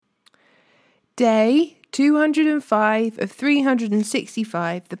Day 205 of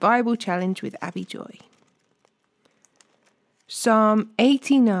 365, the Bible Challenge with Abi Joy. Psalm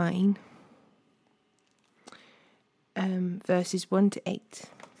 89, verses 1 to 8.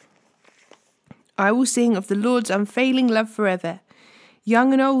 I will sing of the Lord's unfailing love forever.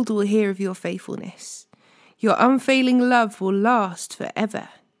 Young and old will hear of your faithfulness. Your unfailing love will last forever.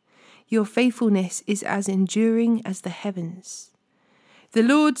 Your faithfulness is as enduring as the heavens. The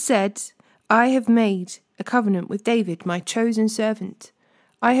Lord said, I have made a covenant with David, my chosen servant.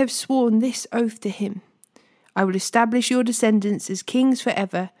 I have sworn this oath to him. I will establish your descendants as kings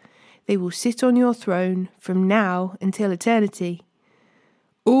forever. They will sit on your throne from now until eternity.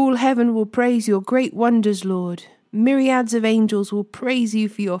 All heaven will praise your great wonders, Lord. Myriads of angels will praise you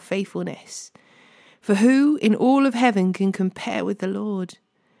for your faithfulness. For who in all of heaven can compare with the Lord?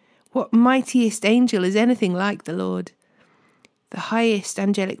 What mightiest angel is anything like the Lord? The highest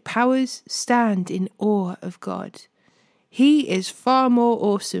angelic powers stand in awe of God. He is far more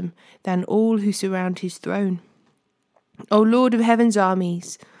awesome than all who surround his throne. O Lord of heaven's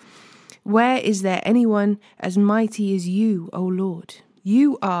armies, where is there anyone as mighty as you, O Lord?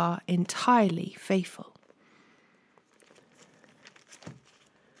 You are entirely faithful.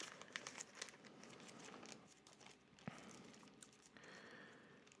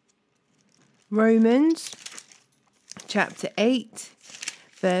 Romans chapter 8,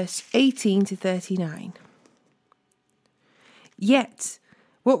 verse 18 to 39. Yet,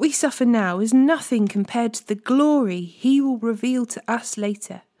 what we suffer now is nothing compared to the glory he will reveal to us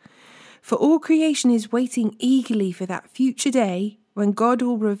later. For all creation is waiting eagerly for that future day when God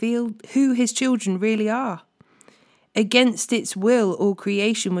will reveal who his children really are. Against its will, all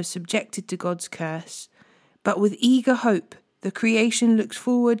creation was subjected to God's curse, but with eager hope, the creation looks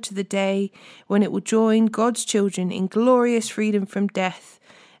forward to the day when it will join God's children in glorious freedom from death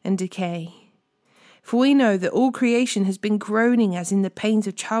and decay. For we know that all creation has been groaning as in the pains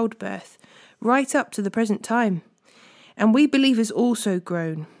of childbirth, right up to the present time. And we believers also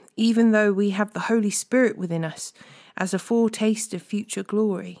groan, even though we have the Holy Spirit within us, as a foretaste of future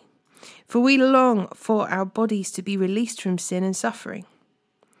glory. For we long for our bodies to be released from sin and suffering.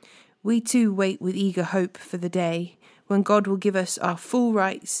 We too wait with eager hope for the day when God will give us our full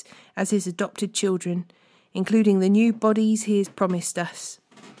rights as his adopted children, including the new bodies he has promised us.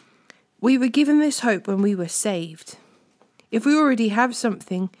 We were given this hope when we were saved. If we already have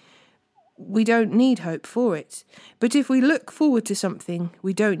something, we don't need hope for it. But if we look forward to something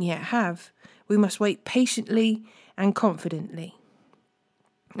we don't yet have, we must wait patiently and confidently.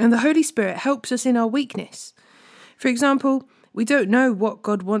 And the Holy Spirit helps us in our weakness. For example, we don't know what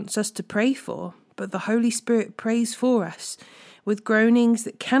God wants us to pray for, but the Holy Spirit prays for us with groanings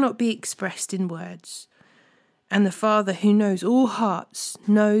that cannot be expressed in words. And the Father who knows all hearts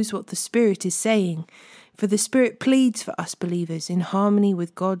knows what the Spirit is saying, for the Spirit pleads for us believers in harmony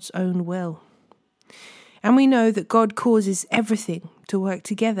with God's own will. And we know that God causes everything to work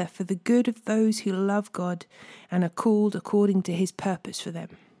together for the good of those who love God and are called according to his purpose for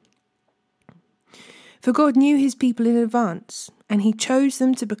them. For God knew his people in advance, and he chose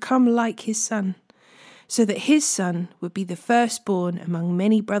them to become like his Son, so that his Son would be the firstborn among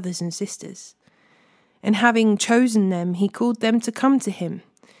many brothers and sisters. And having chosen them, he called them to come to him.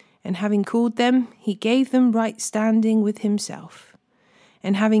 And having called them, he gave them right standing with himself.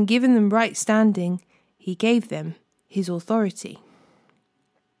 And having given them right standing, he gave them his authority.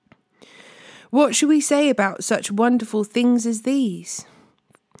 What shall we say about such wonderful things as these?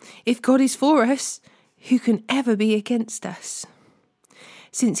 If God is for us, who can ever be against us?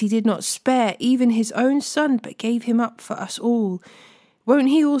 Since he did not spare even his own Son, but gave him up for us all, won't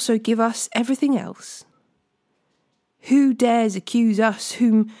he also give us everything else? Who dares accuse us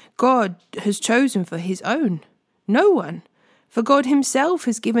whom God has chosen for his own? No one, for God himself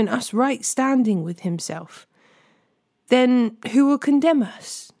has given us right standing with himself. Then who will condemn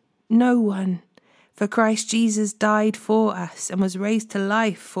us? No one, for Christ Jesus died for us and was raised to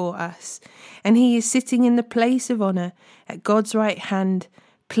life for us, and he is sitting in the place of honour at God's right hand,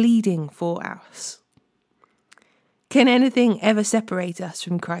 pleading for us. Can anything ever separate us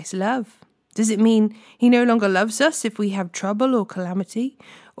from Christ's love? Does it mean he no longer loves us if we have trouble or calamity,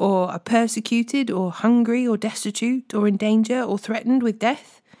 or are persecuted, or hungry, or destitute, or in danger, or threatened with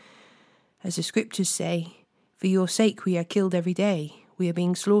death? As the scriptures say, for your sake we are killed every day, we are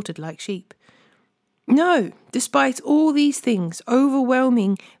being slaughtered like sheep. No, despite all these things,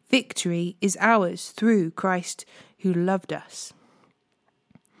 overwhelming victory is ours through Christ who loved us.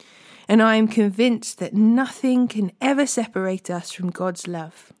 And I am convinced that nothing can ever separate us from God's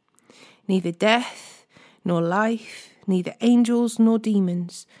love. Neither death, nor life, neither angels nor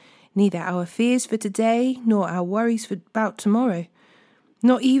demons, neither our fears for today nor our worries about tomorrow.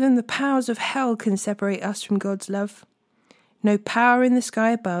 Not even the powers of hell can separate us from God's love. No power in the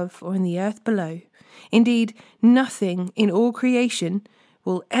sky above or in the earth below. Indeed, nothing in all creation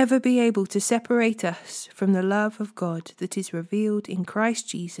will ever be able to separate us from the love of God that is revealed in Christ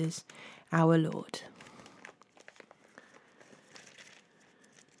Jesus, our Lord.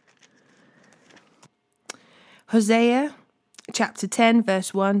 Hosea chapter 10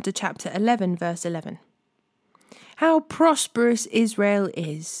 verse 1 to chapter 11 verse 11. How prosperous Israel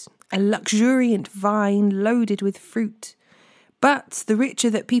is, a luxuriant vine loaded with fruit. But the richer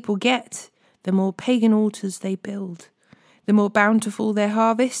that people get, the more pagan altars they build. The more bountiful their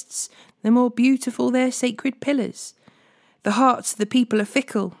harvests, the more beautiful their sacred pillars. The hearts of the people are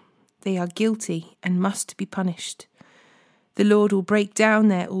fickle. They are guilty and must be punished. The Lord will break down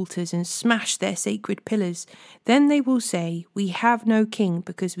their altars and smash their sacred pillars. Then they will say, we have no king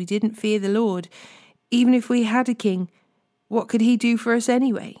because we didn't fear the Lord. Even if we had a king, what could he do for us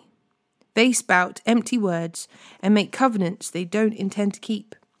anyway? They spout empty words and make covenants they don't intend to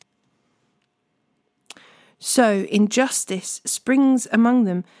keep. So injustice springs among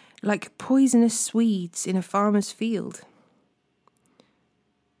them like poisonous weeds in a farmer's field.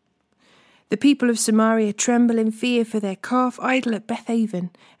 The people of Samaria tremble in fear for their calf idol at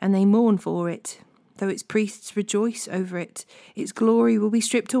Bethaven, and they mourn for it. Though its priests rejoice over it, its glory will be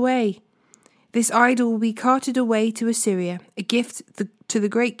stripped away. This idol will be carted away to Assyria, a gift to the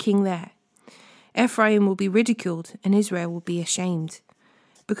great king there. Ephraim will be ridiculed, and Israel will be ashamed,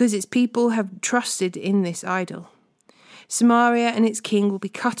 because its people have trusted in this idol. Samaria and its king will be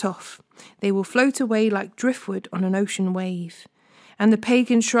cut off. They will float away like driftwood on an ocean wave. And the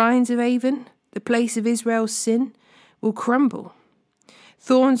pagan shrines of Avon, the place of Israel's sin, will crumble.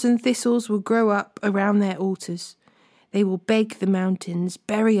 Thorns and thistles will grow up around their altars. They will beg the mountains,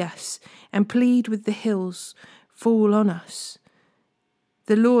 bury us, and plead with the hills, fall on us.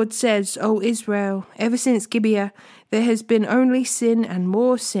 The Lord says, O Israel, ever since Gibeah, there has been only sin and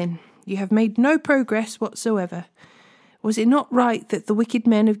more sin. You have made no progress whatsoever. Was it not right that the wicked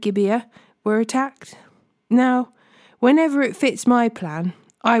men of Gibeah were attacked? Now, whenever it fits my plan,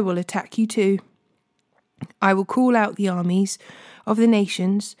 I will attack you too. I will call out the armies of the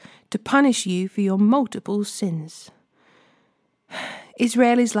nations to punish you for your multiple sins.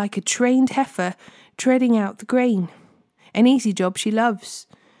 Israel is like a trained heifer treading out the grain. An easy job she loves,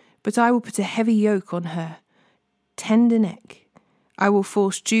 but I will put a heavy yoke on her tender neck. I will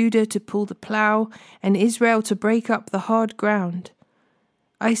force Judah to pull the plough and Israel to break up the hard ground.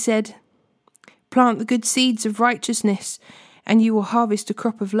 I said, plant the good seeds of righteousness, and you will harvest a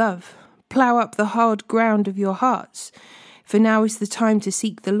crop of love. Plough up the hard ground of your hearts, for now is the time to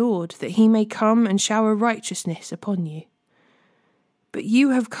seek the Lord, that he may come and shower righteousness upon you. But you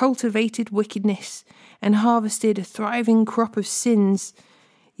have cultivated wickedness and harvested a thriving crop of sins.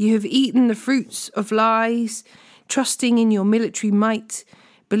 You have eaten the fruits of lies, trusting in your military might,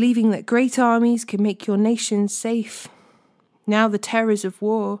 believing that great armies can make your nation safe. Now the terrors of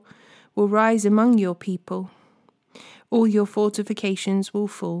war will rise among your people. All your fortifications will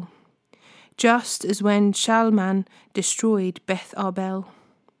fall, just as when Shalman destroyed Beth Arbel.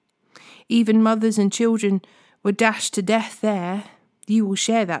 Even mothers and children were dashed to death there. You will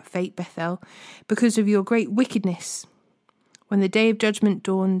share that fate, Bethel, because of your great wickedness. When the day of judgment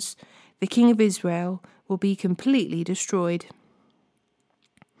dawns, the king of Israel will be completely destroyed.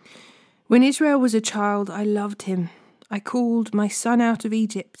 When Israel was a child, I loved him. I called my son out of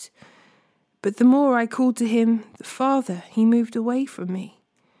Egypt. But the more I called to him, the farther he moved away from me,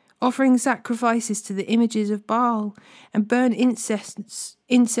 offering sacrifices to the images of Baal and burnt incense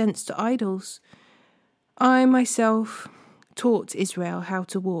to idols. I myself taught Israel how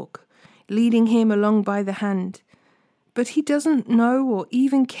to walk, leading him along by the hand. But he doesn't know or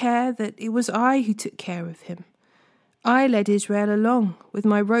even care that it was I who took care of him. I led Israel along with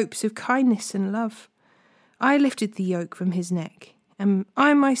my ropes of kindness and love. I lifted the yoke from his neck, and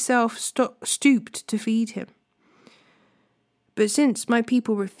I myself stooped to feed him. But since my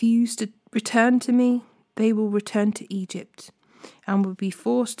people refuse to return to me, they will return to Egypt and will be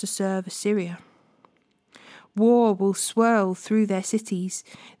forced to serve Assyria. War will swirl through their cities.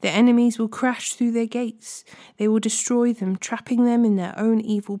 Their enemies will crash through their gates. They will destroy them, trapping them in their own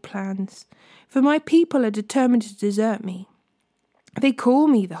evil plans. For my people are determined to desert me. They call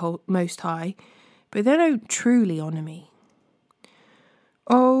me the Most High, but they don't truly honour me.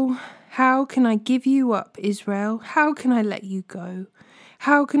 Oh, how can I give you up, Israel? How can I let you go?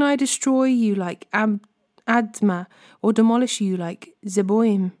 How can I destroy you like Admah, or demolish you like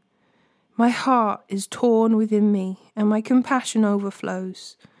Zeboim? My heart is torn within me, and my compassion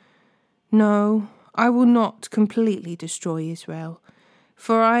overflows. No, I will not completely destroy Israel,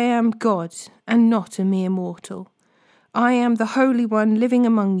 for I am God and not a mere mortal. I am the Holy One living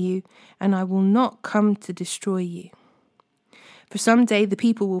among you, and I will not come to destroy you. For someday the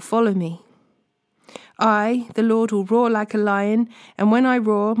people will follow me. I, the Lord, will roar like a lion, and when I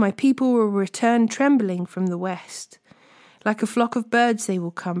roar, my people will return trembling from the west. Like a flock of birds they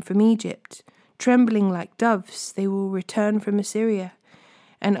will come from Egypt. Trembling like doves they will return from Assyria,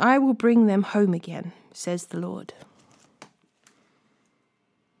 and I will bring them home again, says the Lord.